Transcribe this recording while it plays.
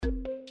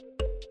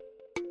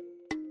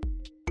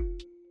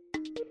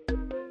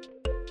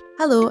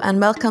Hello and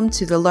welcome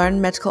to the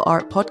Learn Medical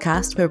Art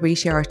podcast, where we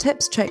share our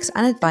tips, tricks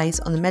and advice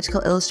on the medical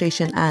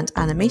illustration and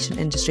animation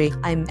industry.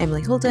 I'm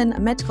Emily Holden, a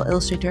medical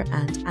illustrator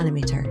and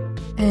animator.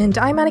 And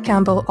I'm Anna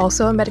Campbell,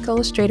 also a medical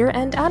illustrator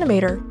and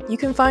animator. You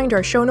can find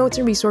our show notes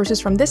and resources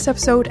from this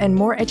episode and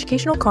more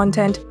educational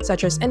content,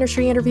 such as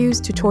industry interviews,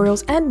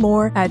 tutorials and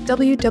more at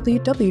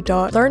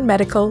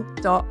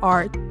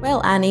www.learnmedical.art.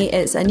 Well, Annie,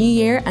 it's a new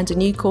year and a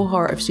new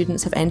cohort of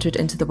students have entered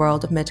into the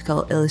world of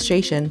medical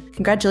illustration.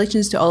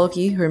 Congratulations to all of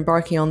you who are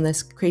embarking on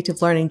this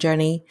creative learning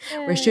journey.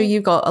 Yay. We're sure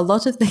you've got a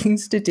lot of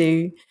things to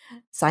do,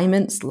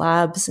 assignments,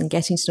 labs, and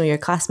getting to know your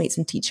classmates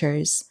and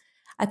teachers.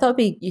 I thought it'd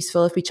be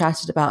useful if we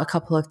chatted about a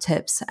couple of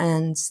tips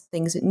and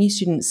things that new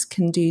students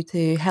can do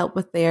to help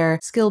with their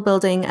skill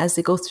building as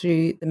they go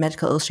through the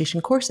medical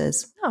illustration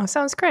courses. Oh,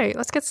 sounds great.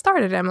 Let's get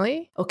started,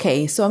 Emily.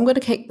 Okay, so I'm going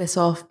to kick this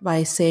off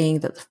by saying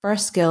that the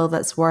first skill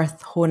that's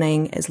worth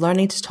honing is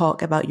learning to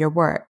talk about your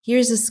work.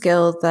 Here's a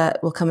skill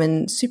that will come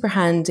in super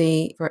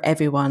handy for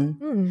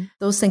everyone.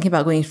 Those thinking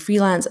about going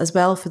freelance, as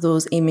well for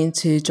those aiming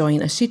to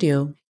join a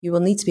studio. You will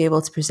need to be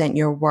able to present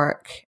your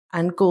work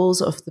and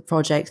goals of the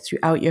project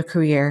throughout your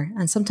career.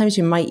 And sometimes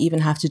you might even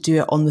have to do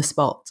it on the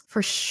spot.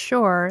 For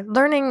sure.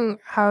 Learning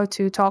how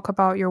to talk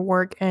about your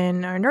work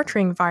in a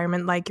nurturing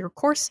environment like your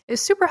course is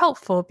super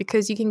helpful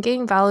because you can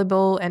gain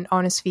valuable and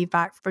honest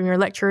feedback from your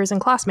lecturers and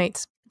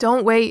classmates.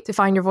 Don't wait to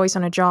find your voice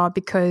on a job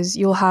because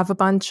you'll have a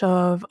bunch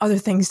of other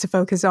things to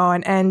focus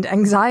on, and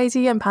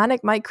anxiety and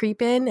panic might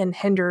creep in and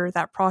hinder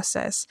that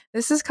process.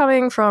 This is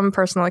coming from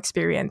personal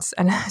experience,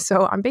 and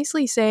so I'm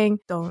basically saying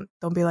don't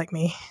be like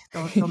me.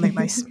 Don't make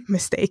my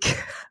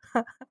mistake.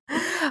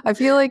 I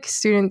feel like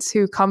students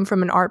who come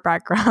from an art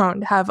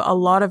background have a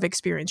lot of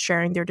experience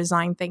sharing their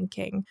design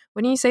thinking.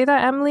 When you say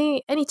that,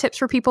 Emily, any tips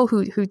for people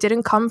who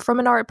didn't come from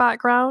an art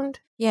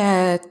background?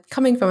 Yeah,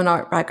 coming from an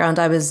art background,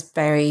 I was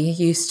very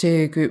used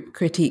to group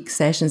critique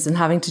sessions and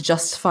having to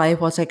justify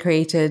what I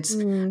created.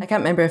 I can't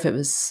remember if it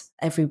was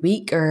every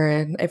week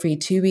or every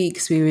 2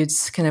 weeks, we would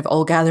kind of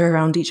all gather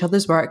around each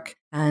other's work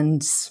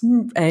and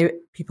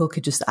people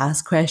could just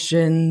ask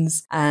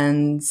questions.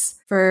 And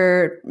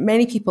for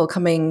many people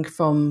coming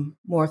from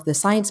more of the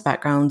science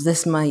background,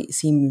 this might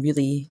seem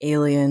really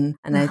alien.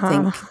 And I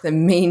think the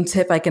main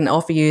tip I can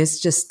offer you is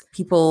just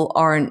people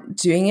aren't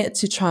doing it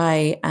to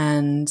try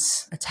and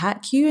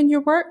attack you in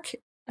your work.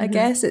 I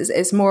guess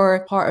it's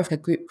more part of a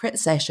group crit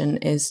session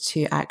is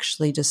to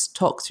actually just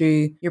talk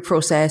through your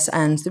process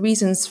and the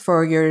reasons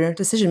for your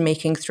decision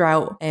making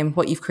throughout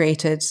what you've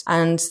created.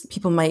 And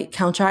people might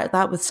counteract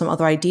that with some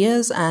other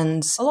ideas.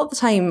 And a lot of the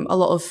time, a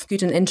lot of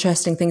good and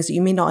interesting things that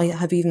you may not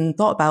have even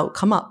thought about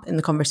come up in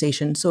the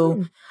conversation.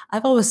 So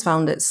I've always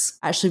found it's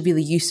actually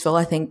really useful.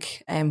 I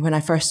think when I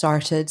first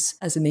started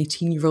as an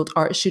 18-year-old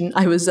art student,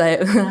 I was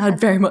had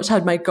very much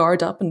had my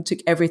guard up and took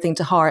everything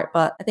to heart.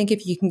 But I think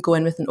if you can go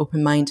in with an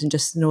open mind and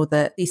just know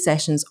that these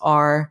sessions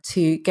are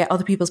to get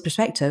other people's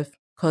perspective,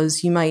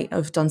 because you might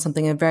have done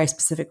something in a very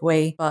specific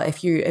way. But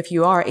if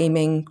you are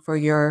aiming for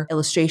your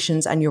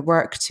illustrations and your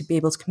work to be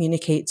able to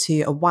communicate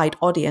to a wide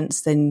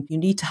audience, then you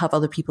need to have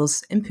other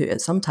people's input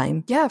at some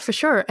time. Yeah, for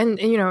sure. And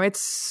you know,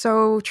 it's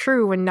so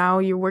true when now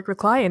you work with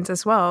clients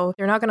as well.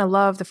 They're not going to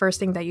love the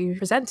first thing that you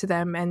present to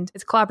them, and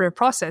it's a collaborative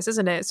process,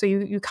 isn't it? So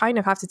you kind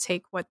of have to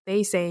take what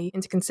they say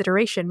into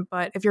consideration.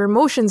 But if your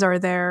emotions are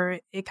there,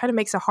 it kind of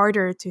makes it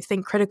harder to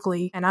think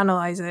critically and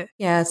analyze it.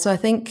 Yeah, so I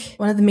think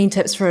one of the main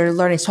tips for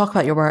learning to talk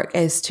about your work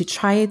is to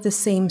try the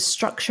same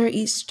structure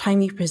each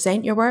time you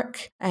present your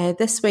work.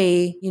 This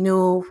way, you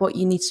know what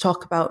you need to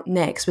talk about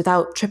next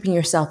without tripping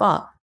yourself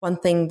up. One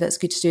thing that's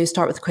good to do is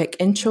start with a quick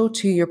intro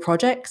to your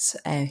project,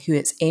 who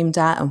it's aimed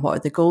at and what are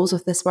the goals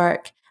of this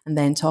work, and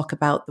then talk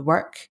about the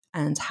work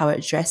and how it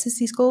addresses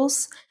these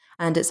goals.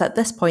 And it's at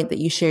this point that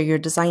you share your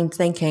design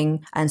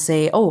thinking and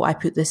say, oh, I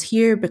put this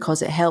here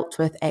because it helped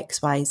with X,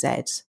 Y,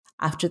 Z.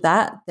 After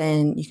that,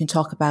 then you can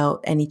talk about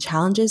any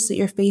challenges that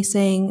you're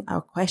facing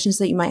or questions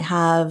that you might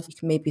have. You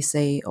can maybe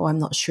say, oh, I'm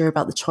not sure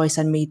about the choice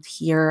I made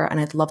here, and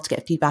I'd love to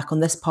get feedback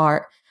on this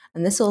part.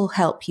 And this will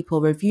help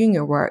people reviewing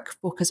your work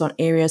focus on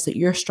areas that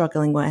you're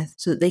struggling with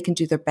so that they can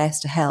do their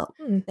best to help.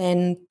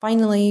 Then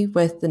finally,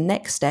 with the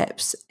next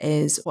steps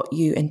is what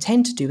you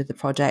intend to do with the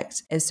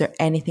project. Is there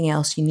anything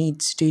else you need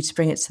to do to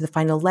bring it to the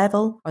final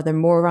level? Are there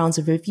more rounds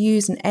of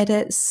reviews and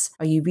edits?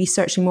 Are you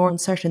researching more on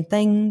certain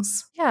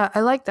things? Yeah,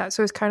 I like that.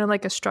 So it's kind of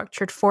like a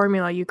structured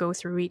formula you go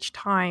through each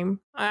time.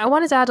 I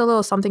wanted to add a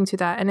little something to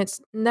that, and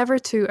it's never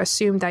to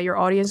assume that your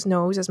audience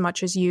knows as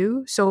much as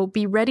you. So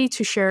be ready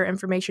to share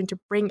information to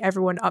bring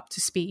everyone up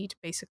to speed,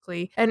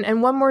 basically.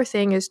 And one more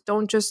thing is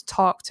don't just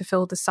talk to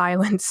fill the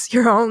silence.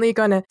 You're only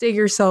going to dig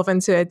yourself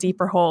into a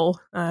deeper hole.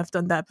 I've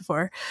done that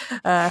before.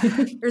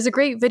 There's a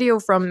great video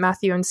from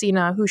Matthew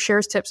Encina who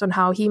shares tips on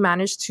how he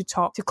managed to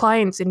talk to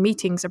clients in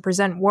meetings and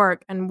present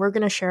work, and we're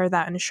going to share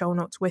that in the show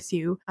notes with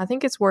you. I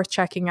think it's worth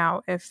checking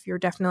out if you're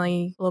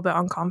definitely a little bit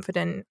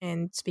unconfident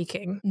in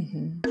speaking.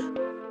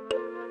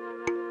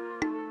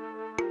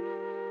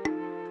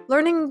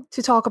 Learning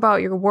to talk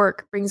about your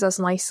work brings us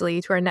nicely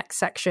to our next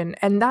section,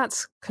 and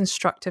that's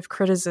constructive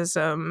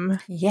criticism.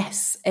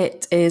 Yes,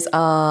 it is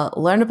a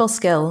learnable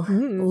skill.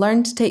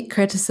 Learn to take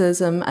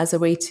criticism as a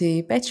way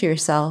to better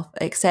yourself,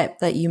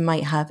 except that you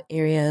might have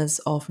areas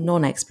of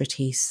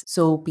non-expertise.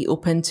 So be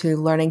open to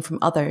learning from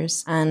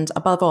others, and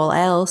above all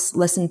else,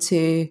 listen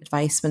to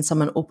advice when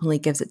someone openly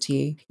gives it to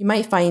you. You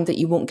might find that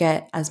you won't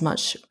get as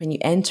much when you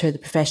enter the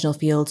professional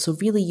field, so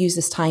really use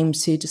this time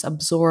to just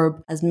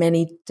absorb as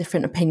many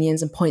different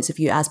opinions and points of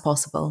view as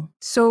possible.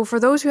 So for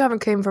those who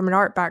haven't come from an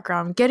art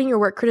background, getting your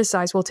work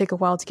criticized will take a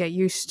while to get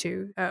used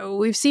to.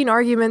 We've seen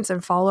arguments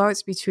and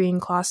fallouts between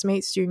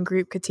classmates during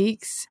group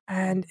critiques,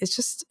 and it's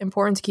just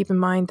important to keep in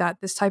mind that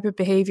this type of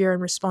behavior in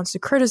response to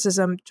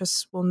criticism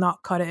just will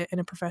not cut it in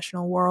a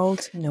professional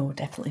world. No,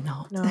 definitely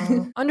not.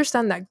 No.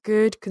 Understand that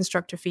good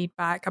constructive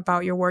feedback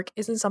about your work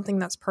isn't something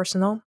that's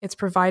personal. It's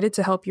provided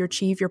to help you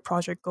achieve your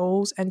project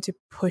goals and to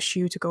push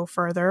you to go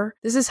further.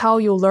 This is how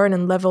you'll learn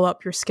and level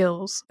up your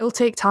skills. It'll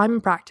take time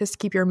and practice to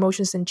keep your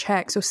emotions in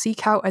check, so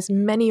seek out as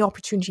many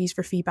opportunities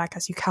for feedback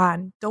as you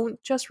can.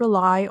 Don't just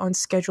rely on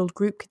scheduled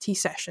group critique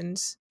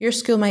sessions. Your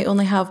school might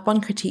only have one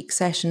critique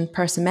session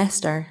per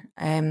semester,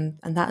 and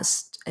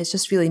it's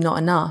just really not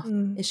enough.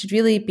 It should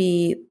really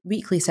be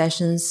weekly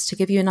sessions to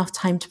give you enough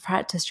time to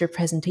practice your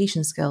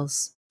presentation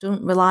skills.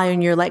 Don't rely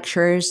on your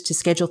lecturers to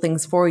schedule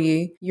things for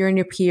you. You and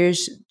your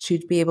peers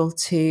should be able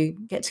to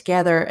get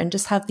together and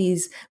just have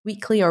these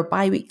weekly or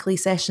bi-weekly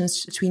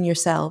sessions between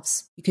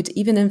yourselves. You could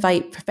even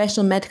invite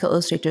professional medical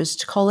illustrators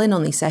to call in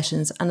on these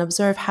sessions and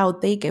observe how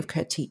they give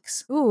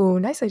critiques. Ooh,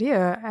 nice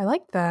idea. I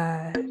like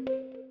that.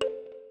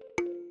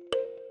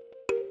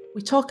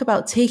 We talk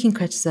about taking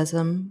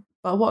criticism,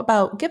 but what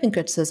about giving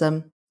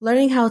criticism?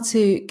 Learning how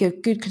to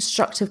give good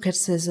constructive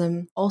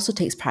criticism also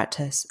takes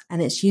practice, and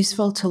it's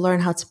useful to learn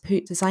how to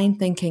put design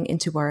thinking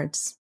into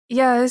words.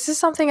 Yeah, this is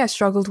something I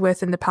struggled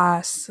with in the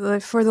past.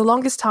 For the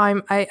longest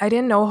time, I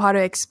didn't know how to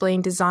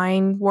explain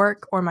design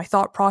work or my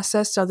thought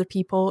process to other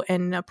people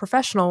in a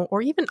professional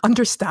or even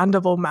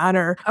understandable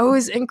manner. I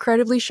was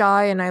incredibly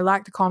shy and I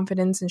lacked the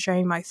confidence in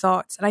sharing my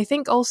thoughts. And I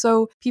think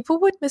also people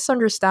would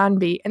misunderstand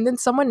me, and then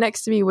someone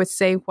next to me would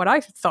say what I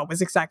thought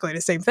was exactly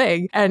the same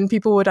thing, and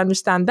people would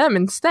understand them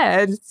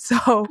instead.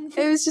 So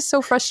it was just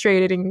so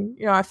frustrating.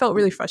 I felt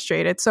really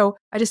frustrated. So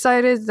I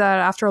decided that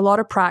after a lot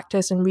of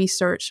practice and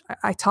research,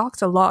 I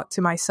talked a lot to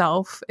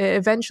myself. It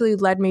eventually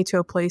led me to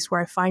a place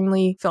where I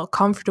finally felt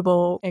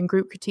comfortable in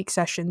group critique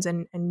sessions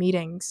and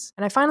meetings.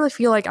 And I finally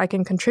feel like I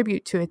can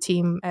contribute to a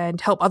team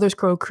and help others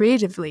grow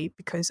creatively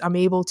because I'm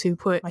able to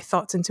put my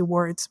thoughts into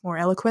words more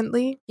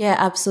eloquently. Yeah,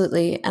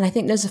 absolutely. And I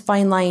think there's a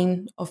fine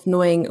line of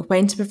knowing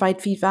when to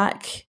provide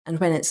feedback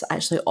and when it's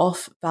actually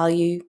off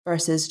value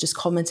versus just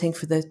commenting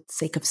for the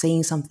sake of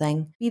saying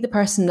something. Be the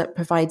person that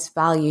provides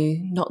value,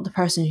 not the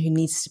person who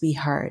needs to be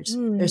heard.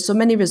 There's so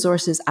many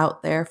resources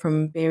out there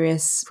from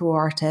various pro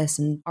artists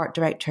and art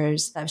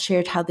directors that have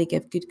shared how they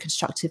give good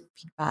constructive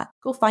feedback.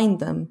 Go find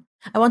them.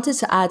 I wanted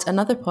to add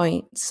another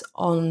point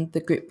on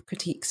the group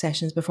critique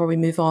sessions before we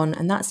move on,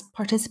 and that's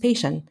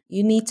participation.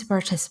 You need to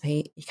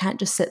participate. You can't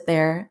just sit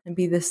there and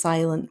be the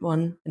silent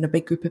one in a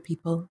big group of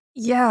people.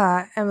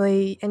 Yeah,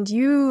 Emily, and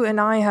you and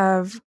I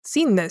have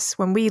seen this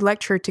when we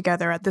lectured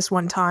together at this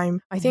one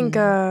time. I think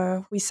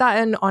we sat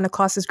in on a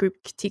classes group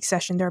critique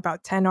session. There were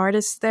about 10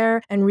 artists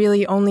there, and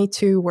really only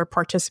 2 were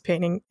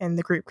participating in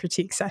the group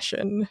critique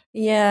session.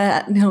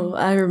 Yeah, no,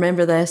 I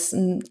remember this.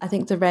 And I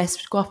think the rest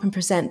would go up and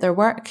present their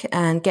work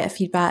and get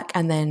feedback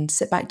and then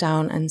sit back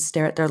down and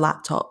stare at their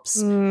laptops.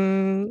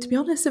 To be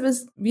honest, it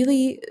was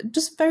really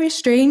just very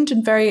strange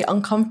and very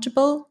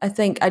uncomfortable. I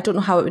don't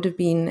know how it would have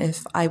been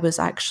if I was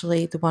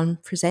actually the one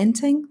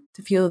presenting,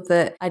 to feel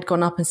that I'd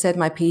gone up and said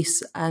my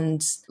piece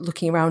and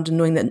looking around and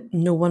knowing that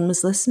no one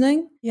was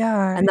listening.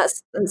 Yeah. And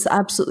that's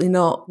absolutely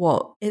not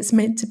what it's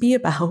meant to be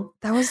about.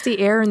 That was the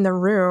air in the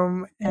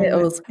room. It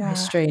was very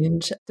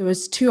strange. There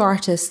was 2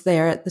 artists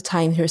there at the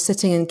time who were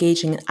sitting,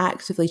 engaging and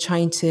actively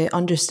trying to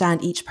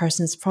understand each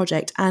person's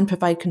project and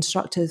provide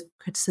constructive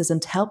criticism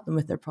to help them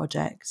with their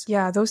projects.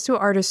 Yeah, those 2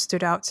 artists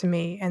stood out to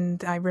me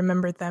and I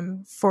remembered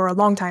them for a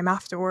long time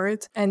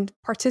afterwards. And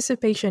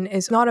participation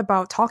is not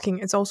about talking,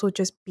 it's also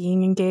just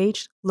being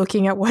engaged,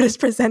 looking at what is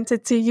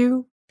presented to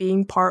you,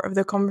 being part of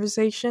the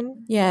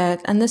conversation. Yeah,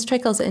 and this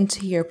trickles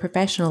into your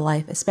professional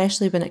life,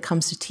 especially when it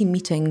comes to team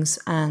meetings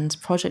and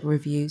project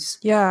reviews.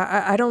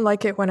 Yeah, I don't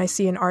like it when I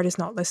see an artist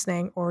not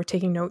listening or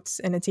taking notes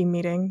in a team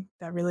meeting.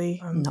 That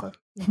really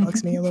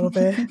bugs me a little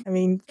bit. I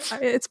mean,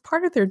 it's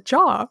part of their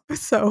job,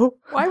 so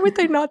why would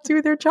they not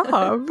do their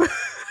job?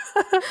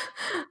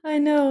 I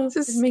know.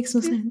 It makes no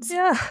sense.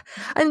 Yeah.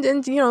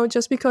 And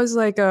just because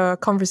like a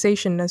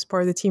conversation as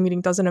part of the team meeting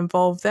doesn't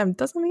involve them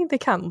doesn't mean they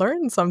can't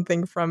learn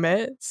something from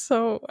it.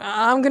 So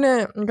I'm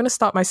gonna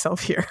stop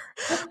myself here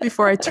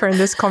before I turn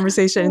this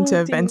conversation into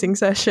a venting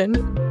session.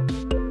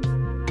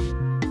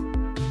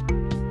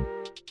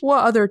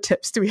 What other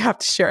tips do we have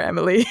to share,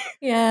 Emily?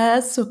 Yeah,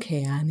 that's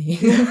okay, Annie.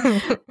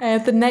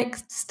 The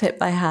next tip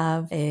I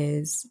have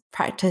is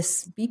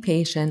practice, be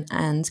patient,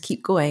 and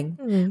keep going.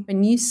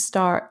 When you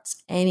start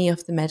any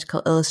of the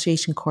medical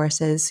illustration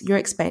courses, you're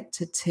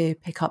expected to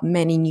pick up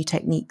many new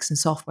techniques and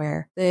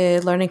software. The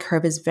learning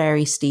curve is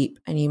very steep,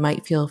 and you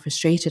might feel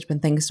frustrated when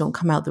things don't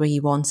come out the way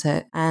you want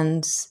it.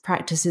 And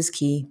practice is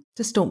key.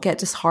 Just don't get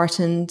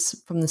disheartened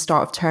from the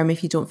start of term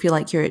if you don't feel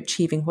like you're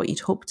achieving what you'd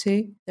hope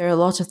to. There are a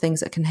lot of things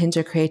that can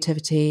hinder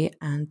creativity,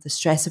 and the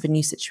stress of a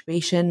new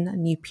situation, a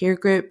new peer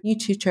group, new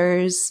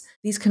tutors,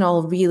 these can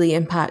all really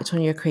impact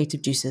on your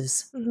creative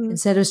juices.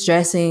 Instead of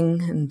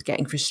stressing and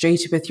getting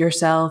frustrated with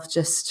yourself,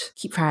 just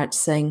keep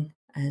practicing.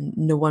 And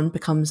no one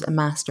becomes a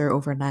master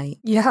overnight.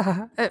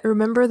 Yeah.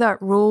 Remember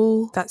that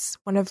rule that's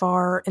one of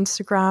our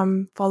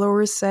Instagram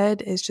followers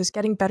said is just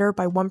getting better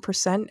by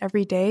 1%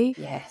 every day?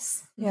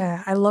 Yes.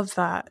 Yeah, I love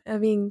that. I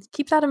mean,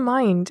 keep that in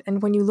mind.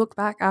 And when you look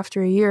back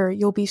after a year,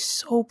 you'll be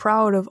so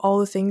proud of all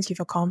the things you've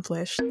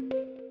accomplished.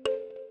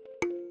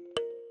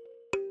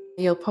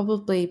 You'll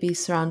probably be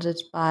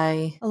surrounded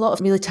by a lot of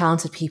really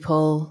talented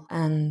people,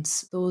 and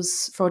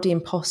those fraudy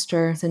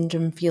imposter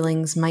syndrome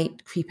feelings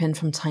might creep in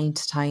from time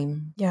to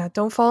time. Yeah,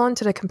 don't fall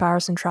into the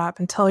comparison trap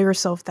and tell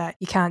yourself that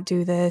you can't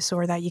do this,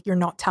 or that you're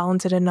not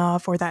talented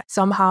enough, or that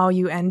somehow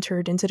you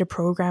entered into the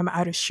program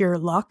out of sheer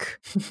luck.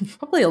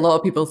 Probably a lot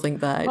of people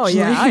think that, actually. Oh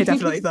yeah, I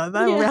definitely thought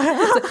that.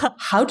 Yeah.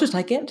 How did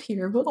I get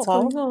here? What's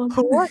going on?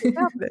 What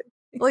happened?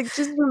 Like,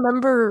 just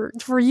remember,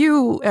 for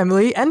you,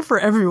 Emily, and for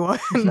everyone,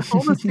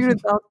 all the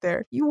students out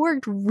there, you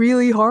worked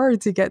really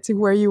hard to get to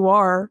where you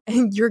are,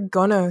 and you're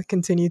gonna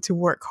continue to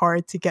work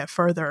hard to get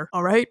further,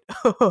 all right?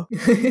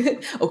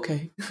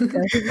 Okay.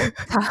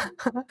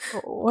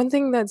 One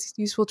thing that's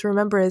useful to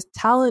remember is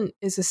talent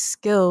is a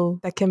skill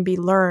that can be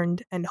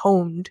learned and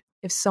honed.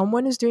 If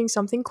someone is doing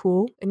something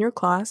cool in your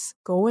class,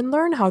 go and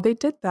learn how they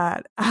did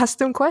that. Ask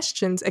them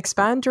questions,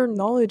 expand your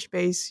knowledge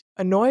base,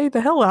 annoy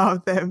the hell out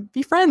of them,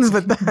 be friends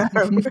with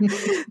them.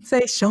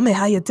 Say, show me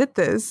how you did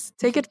this.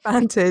 Take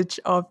advantage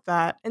of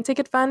that, and take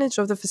advantage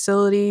of the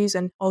facilities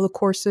and all the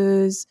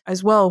courses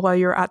as well while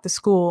you're at the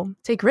school.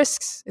 Take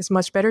risks. It's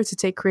much better to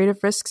take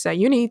creative risks at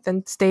uni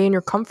than stay in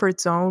your comfort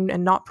zone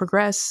and not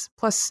progress.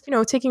 Plus,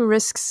 taking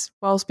risks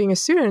whilst being a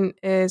student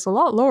is a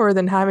lot lower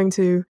than having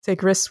to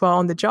take risks while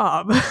on the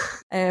job.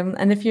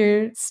 And if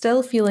you're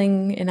still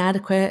feeling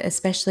inadequate,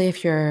 especially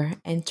if you're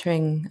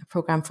entering a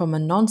program from a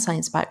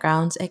non-science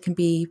background, it can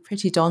be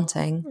pretty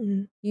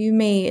daunting. You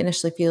may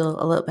initially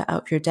feel a little bit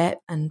out of your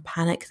depth and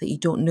panic that you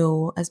don't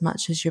know as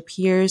much as your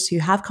peers who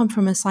have come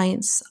from a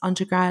science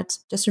undergrad.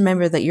 Just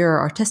remember that your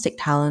artistic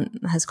talent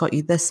has got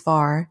you this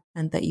far,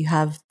 and that you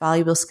have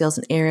valuable skills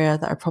in an area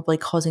that are probably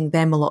causing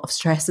them a lot of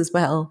stress as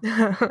well.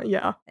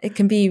 Yeah. It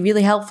can be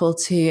really helpful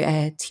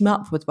to team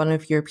up with one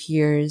of your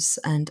peers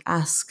and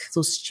ask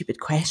those stupid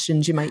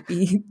questions you might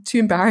be too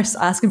embarrassed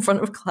to ask in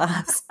front of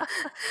class.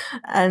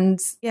 And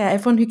yeah,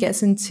 everyone who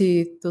gets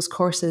into those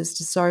courses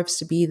deserves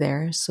to be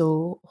there.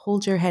 So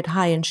hold your head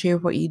high and share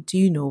what you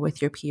do know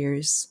with your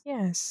peers.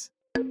 Yes.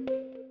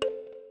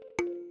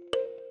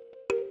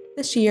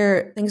 This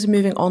year, things are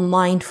moving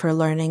online for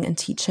learning and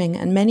teaching,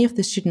 and many of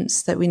the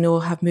students that we know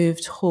have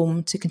moved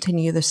home to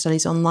continue their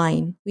studies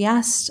online. We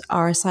asked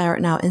our SciArt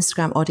Now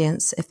Instagram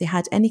audience if they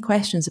had any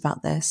questions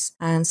about this,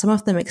 and some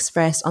of them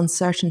expressed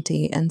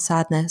uncertainty and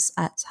sadness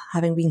at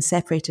having been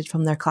separated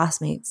from their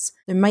classmates.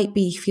 There might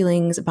be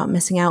feelings about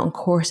missing out on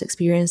course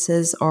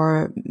experiences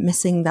or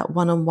missing that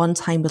one-on-one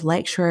time with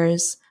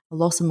lecturers, a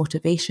loss of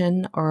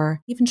motivation,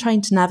 or even trying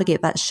to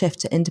navigate that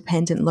shift to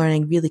independent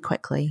learning really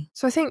quickly.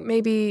 So I think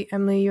maybe,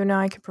 Emily, you and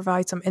I could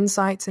provide some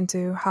insights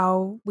into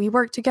how we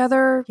work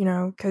together,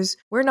 because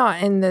we're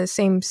not in the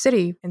same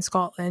city in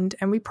Scotland,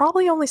 and we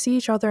probably only see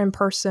each other in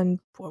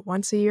person,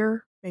 once a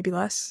year? Maybe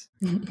less.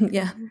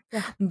 Yeah,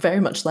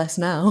 very much less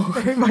now.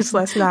 Very much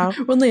less now.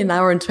 We're only an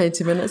hour and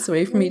 20 minutes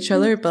away from each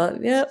other,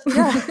 but yeah.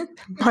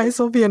 Might as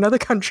well be another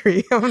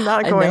country. I'm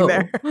not going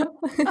there.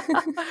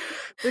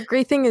 The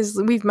great thing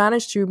is we've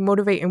managed to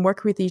motivate and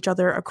work with each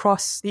other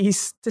across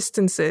these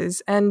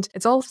distances. And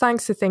it's all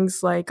thanks to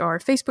things like our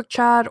Facebook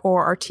chat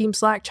or our Team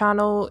Slack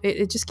channel.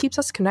 It just keeps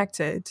us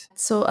connected.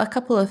 So a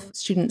couple of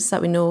students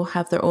that we know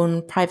have their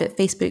own private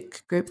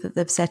Facebook group that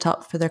they've set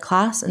up for their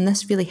class. And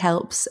this really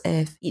helps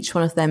if each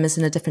one of them is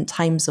in a different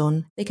time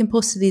zone. They can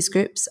post to these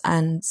groups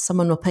and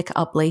someone will pick it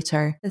up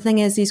later. The thing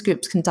is, these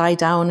groups can die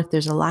down if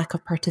there's a lack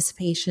of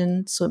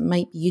participation, so it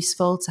might be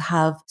useful to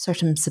have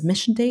certain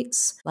submission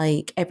dates,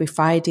 like every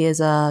Friday is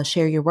a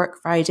Share Your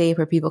Work Friday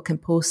where people can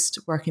post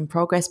work in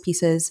progress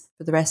pieces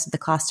for the rest of the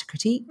class to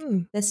critique.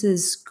 This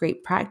is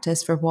great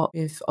practice for what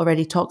we've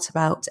already talked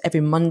about.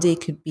 Every Monday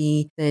could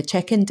be the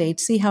check-in day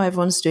to see how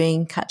everyone's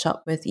doing, catch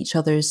up with each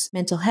other's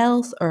mental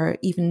health, or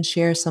even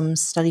share some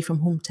study from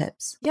home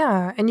tips.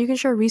 Yeah, and you can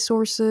share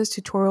resources,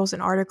 tutorials,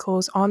 and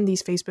articles on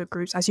these Facebook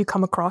groups as you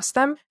come across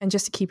them, and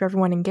just to keep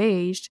everyone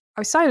engaged.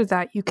 Outside of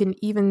that, you can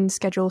even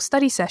schedule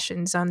study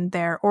sessions on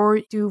there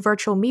or do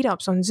virtual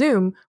meetups on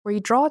Zoom where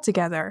you draw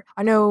together.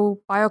 I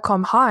know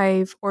Biocom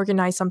Hive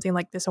organized something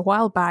like this a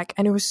while back,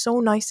 and it was so so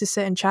nice to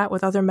sit and chat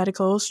with other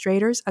medical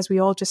illustrators as we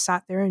all just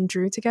sat there and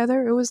drew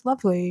together. It was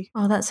lovely.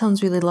 Oh, that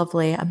sounds really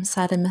lovely. I'm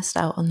sad I missed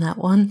out on that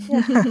one.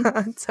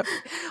 Yeah. So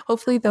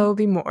hopefully there will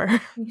be more.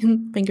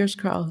 Fingers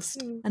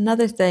crossed.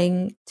 Another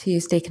thing to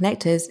stay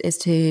connected is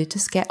to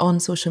just get on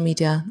social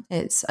media.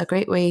 It's a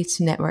great way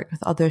to network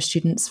with other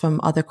students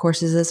from other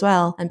courses as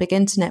well and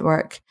begin to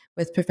network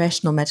with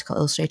professional medical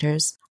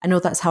illustrators. I know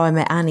that's how I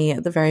met Annie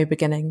at the very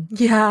beginning.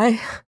 Yeah,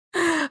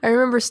 I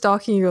remember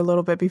stalking you a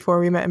little bit before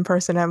we met in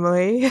person,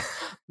 Emily.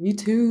 Me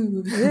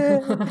too.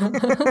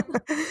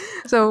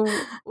 So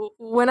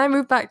when I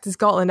moved back to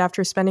Scotland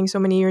after spending so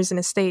many years in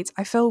the States,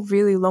 I felt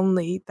really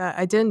lonely that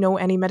I didn't know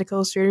any medical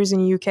illustrators in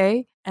the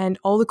UK, and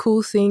all the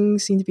cool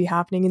things seem to be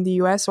happening in the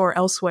US or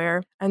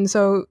elsewhere. And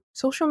so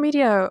social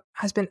media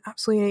has been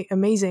absolutely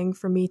amazing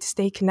for me to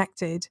stay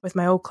connected with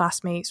my old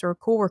classmates or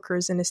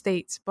coworkers in the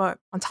States. But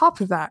on top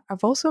of that,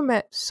 I've also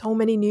met so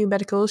many new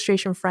medical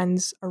illustration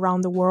friends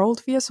around the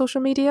world via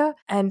social media,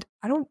 and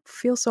I don't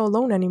feel so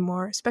alone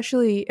anymore,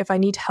 especially if I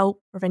need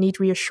help or if I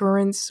need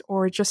reassurance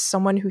or just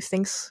someone who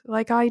thinks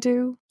like I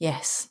do.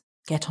 Yes,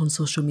 get on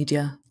social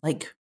media,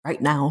 like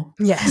right now.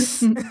 Yes.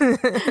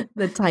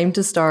 The time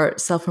to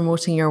start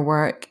self-promoting your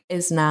work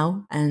is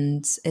now,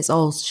 and it's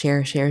all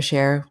share, share,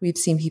 share. We've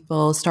seen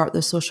people start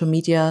their social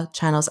media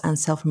channels and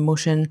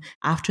self-promotion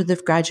after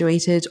they've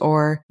graduated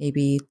or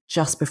maybe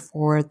just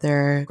before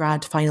their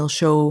grad final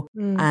show.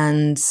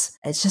 And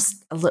it's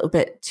just a little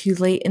bit too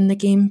late in the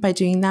game by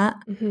doing that.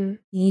 You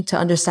need to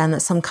understand that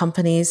some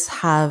companies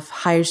have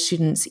hired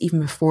students even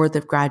before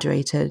they've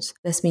graduated.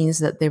 This means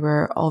that they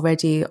were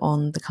already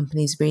on the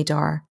company's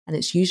radar, and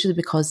it's usually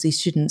because these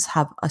students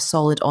have a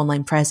solid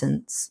online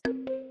presence.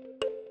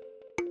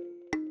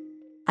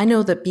 I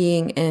know that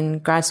being in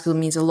grad school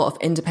means a lot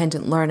of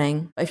independent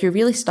learning, but if you're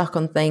really stuck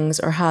on things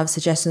or have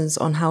suggestions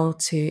on how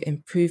to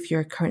improve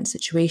your current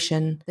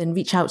situation, then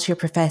reach out to your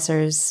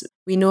professors.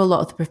 We know a lot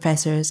of the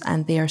professors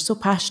and they are so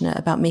passionate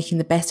about making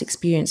the best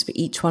experience for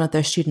each one of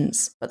their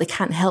students, but they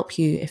can't help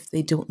you if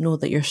they don't know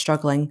that you're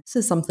struggling. This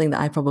is something that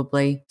I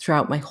probably,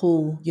 throughout my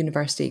whole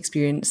university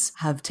experience,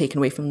 have taken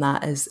away from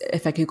that, is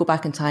if I could go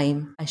back in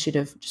time, I should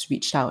have just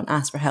reached out and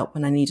asked for help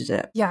when I needed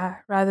it. Yeah,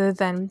 rather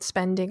than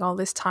spending all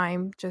this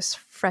time just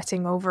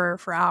fretting over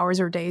for hours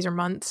or days or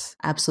months.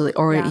 Absolutely.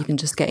 Or even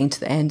just getting to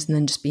the end and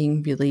then just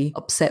being really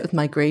upset with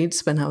my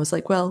grades when I was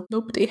like, well,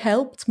 nobody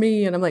helped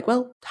me. And I'm like,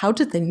 well, how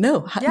did they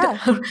know?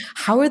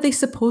 How are they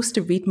supposed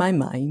to read my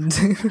mind?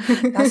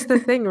 That's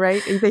the thing,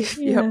 right?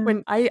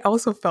 When I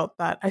also felt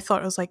that, I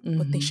thought, I was like,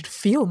 but they should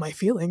feel my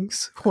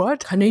feelings.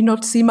 What? Can they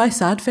not see my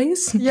sad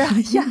face? Yeah.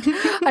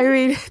 I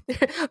mean,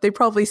 they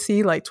probably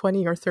see like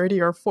 20 or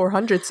 30 or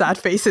 400 sad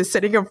faces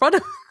sitting in front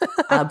of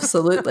them.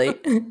 Absolutely.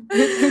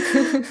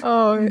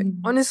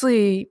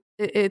 Honestly,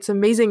 it's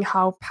amazing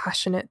how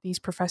passionate these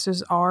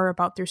professors are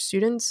about their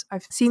students.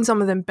 I've seen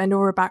some of them bend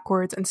over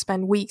backwards and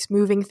spend weeks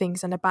moving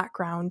things in the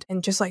background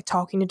and just like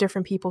talking to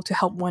different people to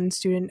help one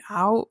student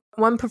out.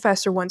 One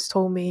professor once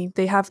told me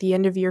they have the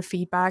end of year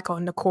feedback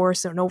on the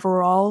course and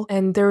overall,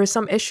 and there were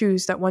some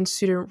issues that one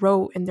student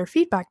wrote in their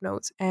feedback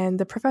notes. And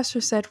the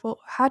professor said, well,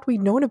 had we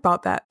known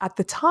about that at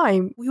the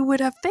time, we would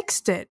have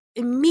fixed it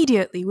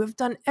immediately. We've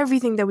done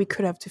everything that we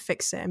could have to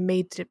fix it and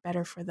made it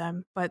better for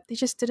them. But they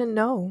just didn't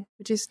know.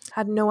 They just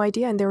had no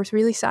idea. And they were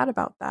really sad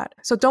about that.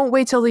 So don't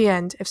wait till the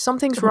end. If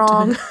something's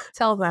wrong,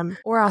 tell them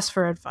or ask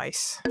for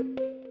advice.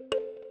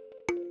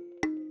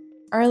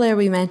 Earlier,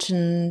 we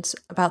mentioned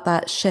about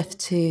that shift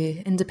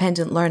to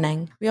independent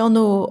learning. We all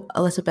know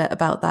a little bit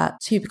about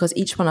that too, because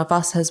each one of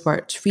us has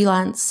worked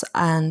freelance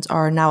and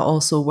are now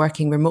also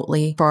working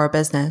remotely for our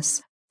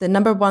business. The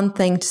number one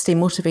thing to stay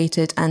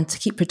motivated and to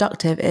keep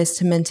productive is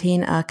to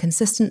maintain a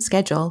consistent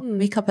schedule.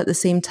 Wake up at the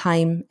same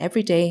time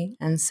every day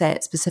and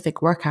set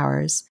specific work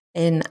hours.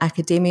 In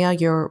academia,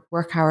 your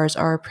work hours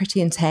are pretty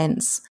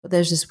intense, but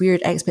there's this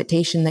weird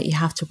expectation that you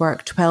have to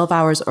work 12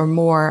 hours or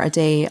more a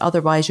day,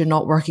 otherwise you're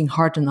not working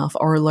hard enough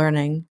or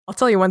learning. I'll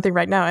tell you one thing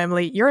right now,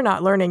 Emily, you're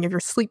not learning if you're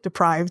sleep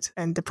deprived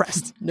and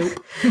depressed. Nope.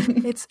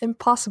 It's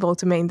impossible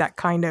to maintain that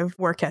kind of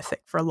work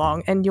ethic for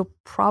long, and you'll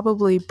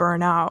probably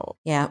burn out.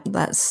 Yeah,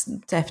 that's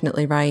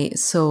definitely right.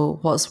 So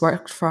what's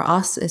worked for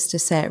us is to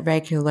set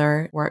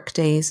regular work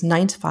days,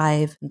 9 to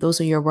 5. Those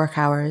are your work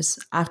hours.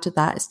 After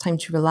that, it's time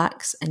to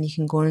relax and you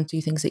can go and do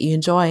things that you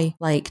enjoy,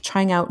 like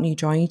trying out new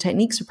drawing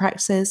techniques or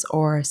practices,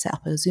 or set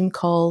up a Zoom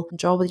call and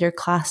draw with your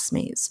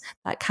classmates.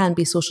 That can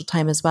be social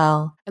time as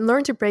well. And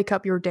learn to break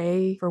up your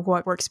day for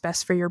what works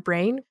best for your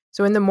brain.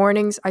 So in the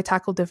mornings, I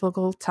tackle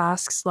difficult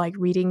tasks like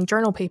reading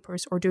journal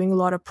papers or doing a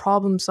lot of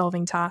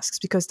problem-solving tasks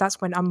because that's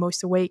when I'm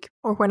most awake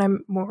or when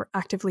I'm more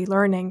actively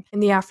learning.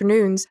 In the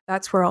afternoons,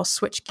 that's where I'll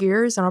switch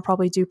gears and I'll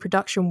probably do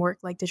production work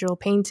like digital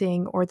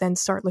painting, or then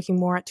start looking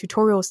more at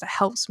tutorials that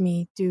helps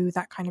me do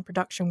that kind of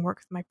production work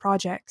with my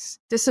projects.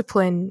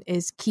 Discipline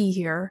is key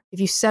here. If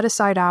you set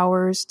aside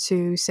hours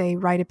to, say,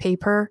 write a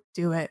paper,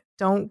 do it.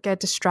 Don't get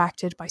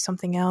distracted by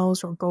something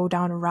else or go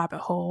down a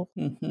rabbit hole.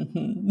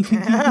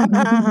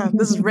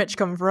 This is rich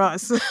coming from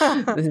us.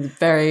 This is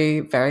very,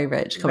 very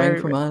rich coming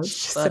from us.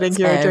 Sitting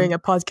here doing a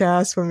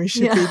podcast when we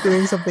should be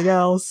doing something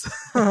else.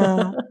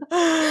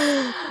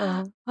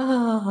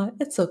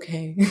 It's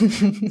okay.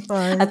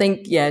 I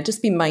think,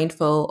 just be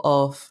mindful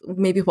of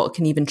maybe what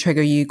can even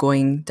trigger you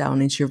going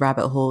down into your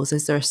rabbit holes.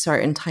 Is there a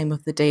certain time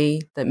of the day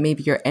that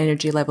maybe your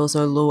energy levels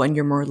are low and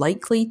you're more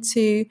likely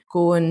to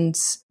go and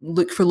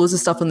look for loads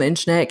of stuff on the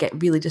internet,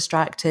 get really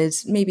distracted?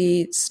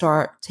 Maybe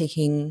start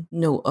taking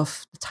note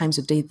of the times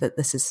of day that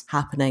this is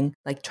happening,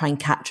 like try and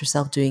catch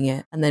yourself doing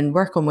it, and then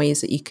work on ways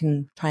that you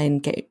can try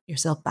and get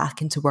yourself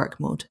back into work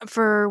mode.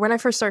 For when I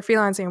first started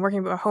freelancing and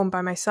working at home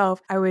by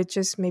myself, I would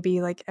just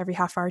maybe like every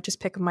half hour just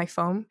pick up my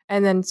phone.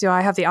 And then so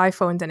I have the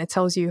iPhone and it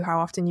tells you how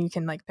often you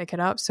can like pick it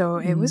up. So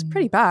it was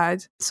pretty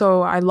bad.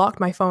 So I locked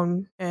my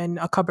phone in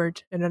a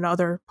cupboard in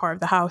another part of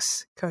the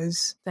house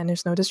because then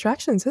there's no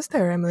distractions, is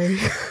there, Emily?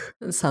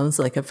 That sounds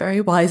like a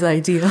very wise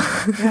idea.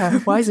 Yeah,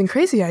 wise and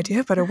crazy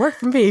idea, but it worked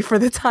for me for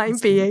the time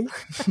being.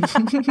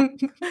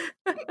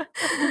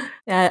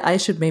 Yeah, I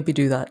should maybe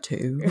do that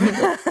too.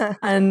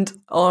 And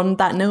on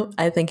that note,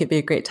 I think it'd be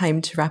a great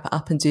time to wrap it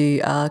up and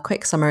do a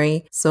quick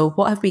summary. So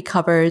what have we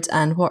covered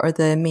and what are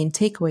the main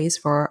takeaways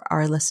for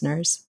our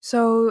listeners?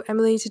 So,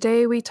 Emily,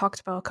 today we talked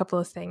about a couple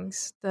of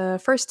things. The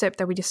first tip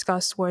that we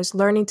discussed was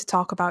learning to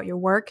talk about your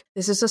work.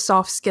 This is a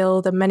soft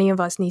skill that many of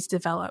us need to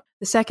develop.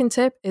 The second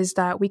tip is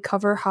that we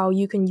cover how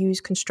you can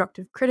use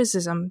constructive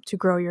criticism to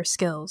grow your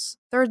skills.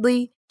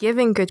 Thirdly,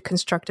 giving good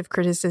constructive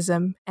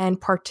criticism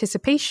and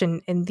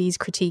participation in these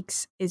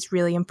critiques is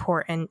really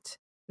important.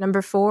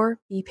 Number 4,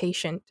 be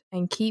patient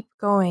and keep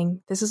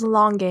going. This is a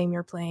long game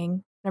you're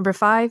playing. Number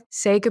 5,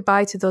 say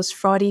goodbye to those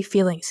fraudy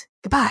feelings.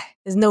 Goodbye.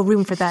 There's no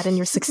room for that in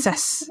your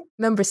success.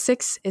 Number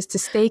 6 is to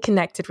stay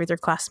connected with your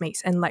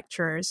classmates and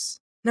lecturers.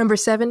 Number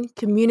 7,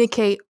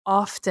 communicate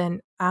often.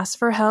 Ask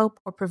for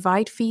help or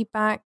provide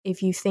feedback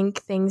if you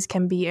think things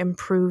can be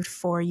improved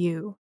for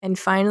you. And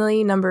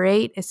finally, number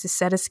 8 is to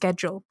set a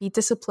schedule, be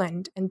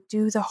disciplined, and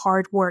do the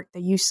hard work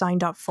that you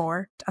signed up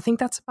for. I think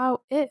that's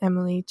about it,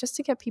 Emily, just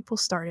to get people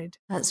started.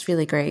 That's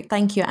really great.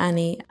 Thank you,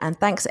 Annie. And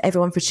thanks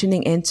everyone for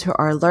tuning in to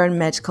our Learn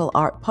Medical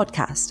Art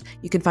podcast.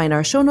 You can find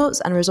our show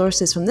notes and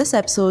resources from this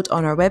episode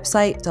on our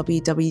website,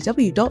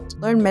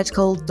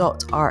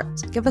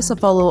 www.learnmedical.art. Give us a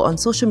follow on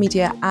social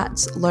media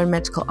at Learn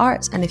Medical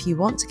Art. And if you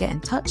want to get in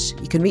touch,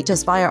 you can reach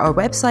us via our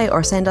website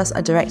or send us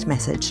a direct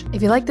message.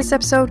 If you like this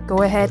episode,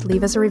 go ahead,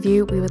 leave us a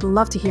review. We would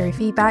love to hear your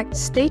feedback.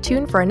 Stay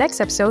tuned for our next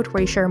episode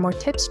where we share more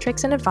tips,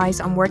 tricks, and advice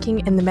on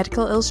working in the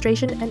medical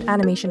illustration and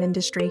animation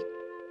industry.